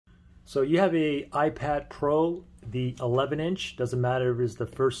So you have a iPad Pro, the 11-inch. Doesn't matter if it's the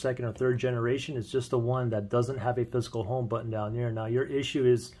first, second, or third generation. It's just the one that doesn't have a physical home button down there. Now your issue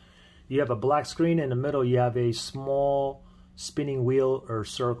is you have a black screen. In the middle you have a small spinning wheel or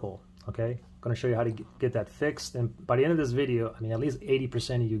circle. Okay, I'm going to show you how to get that fixed. And by the end of this video, I mean, at least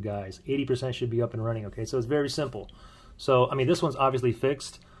 80% of you guys, 80% should be up and running. Okay, so it's very simple. So I mean, this one's obviously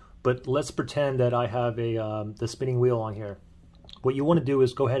fixed, but let's pretend that I have a the spinning wheel on here. What you want to do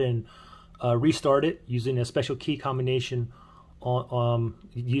is go ahead and restart it using a special key combination on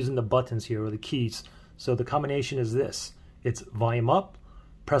using the buttons here, or the keys. So the combination is this: it's volume up,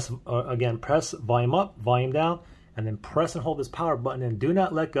 press press volume up, volume down, and then press and hold this power button and do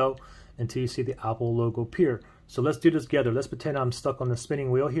not let go until you see the Apple logo appear. So let's do this together. Let's pretend I'm stuck on the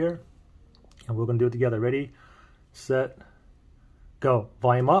spinning wheel here, and we're going to do it together. Ready, set, go.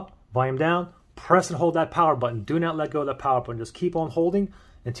 Volume up, volume down, press and hold that power button. Do not let go of the power button. Just keep on holding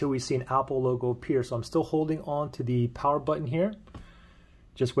until we see an Apple logo appear. So I'm still holding on to the power button here,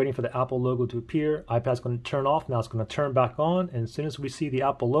 just waiting for the Apple logo to appear. iPad's going to turn off. Now it's going to turn back on. And as soon as we see the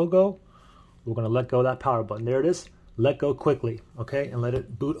Apple logo, we're going to let go of that power button. There it is. Let go quickly, okay? And let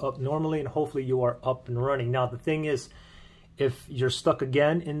it boot up normally, and hopefully you are up and running. Now the thing is, if you're stuck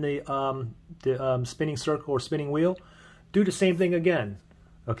again in the spinning circle or spinning wheel, do the same thing again,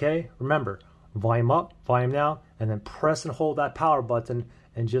 okay? Remember, volume up, volume down, and then press and hold that power button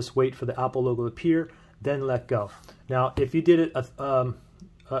and just wait for the Apple logo to appear, then let go. Now, if you did it a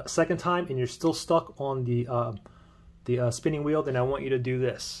second time and you're still stuck on the spinning wheel, then I want you to do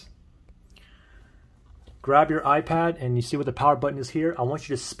this. Grab your iPad and you see where the power button is here. I want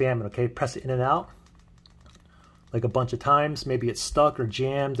you to spam it, okay? Press it in and out like a bunch of times. Maybe it's stuck or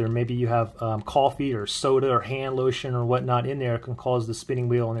jammed, or maybe you have coffee or soda or hand lotion or whatnot in there. It can cause the spinning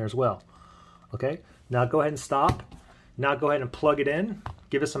wheel in there as well. Okay, now go ahead and stop. Now go ahead and plug it in.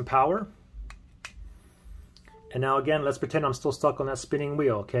 Give it some power. And now again, let's pretend I'm still stuck on that spinning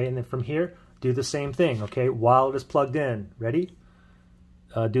wheel, okay? And then from here, do the same thing, okay? While it is plugged in. Ready?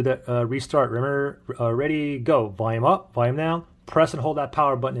 Do that restart. Remember, ready, go. Volume up, volume down. Press and hold that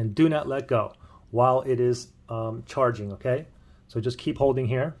power button and do not let go while it is charging, okay? So just keep holding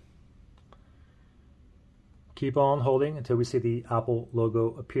here. Keep on holding until we see the Apple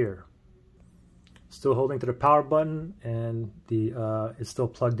logo appear. Still holding to the power button, and it's still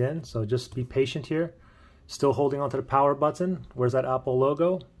plugged in, so just be patient here. Still holding onto the power button. Where's that Apple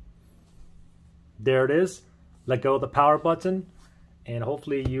logo? There it is. Let go of the power button, and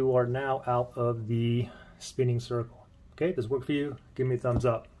hopefully you are now out of the spinning circle. Okay, does this work for you? Give me a thumbs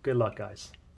up. Good luck, guys.